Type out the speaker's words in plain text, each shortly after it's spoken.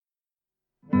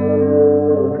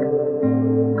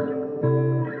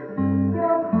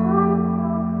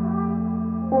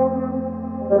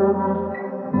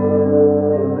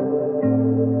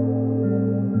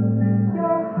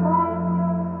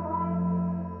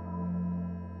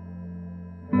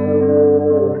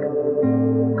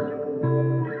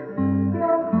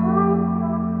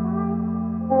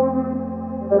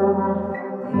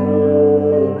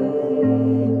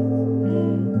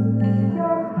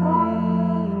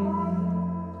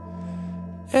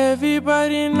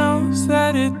Everybody knows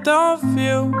that it don't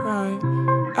feel right.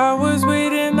 I was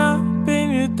waiting up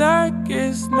in your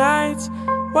darkest nights.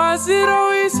 Why's it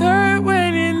always hurt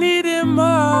when you need it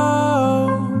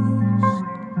most?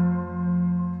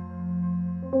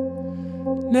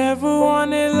 Never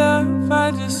wanted love,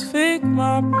 I just faked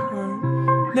my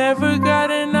part. Never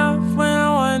got enough when I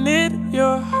wanted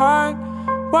your heart.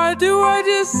 Why do I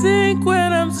just sink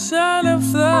when I'm trying to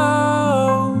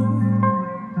float?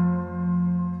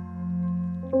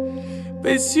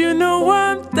 But you know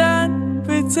I'm done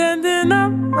pretending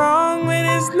I'm wrong when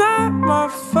it's not my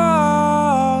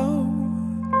fault.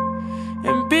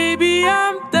 And baby,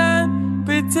 I'm done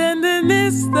pretending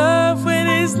it's love when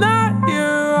it's not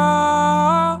your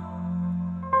all.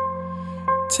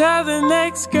 Tell the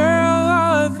next girl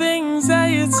all the things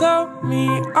that you told me.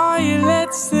 All you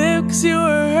let slip 'cause you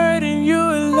were hurting, you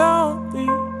were lonely.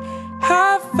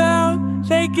 I found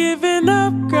that giving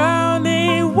up ground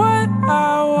ain't what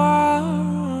I want.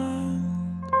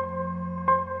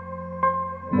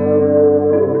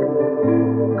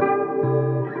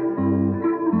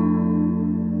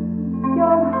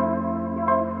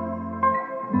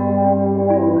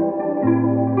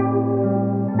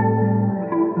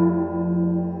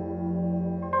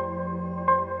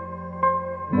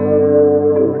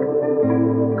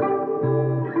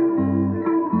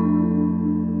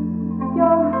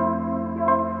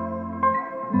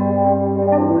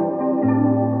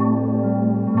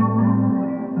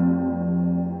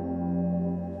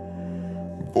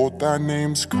 Both our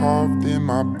names carved in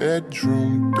my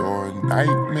bedroom door.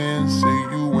 Nightmares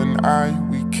of you and I,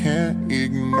 we can't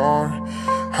ignore.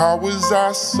 How was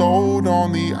I sold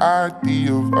on the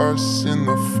idea of us in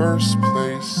the first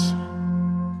place?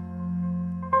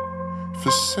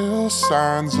 For sale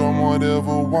signs on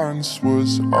whatever once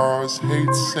was ours.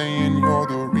 Hate saying you're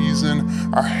the reason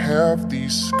I have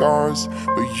these scars,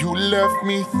 but you left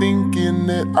me thinking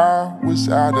that I was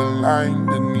out of line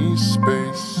to need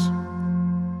space.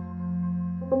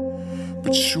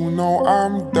 But you know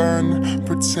I'm done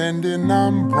pretending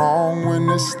I'm wrong when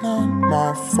it's not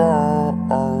my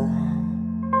fault.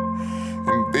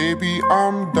 And baby,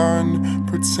 I'm done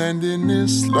pretending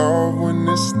it's love when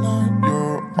it's not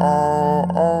your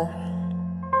all.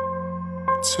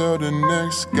 Tell the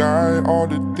next guy all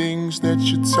the things that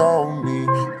you told me.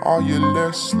 All you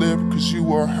let slip 'cause you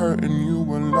were hurting, you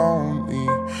were lonely.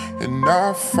 And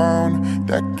I found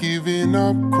that giving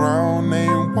up ground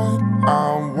ain't what I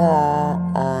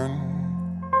want.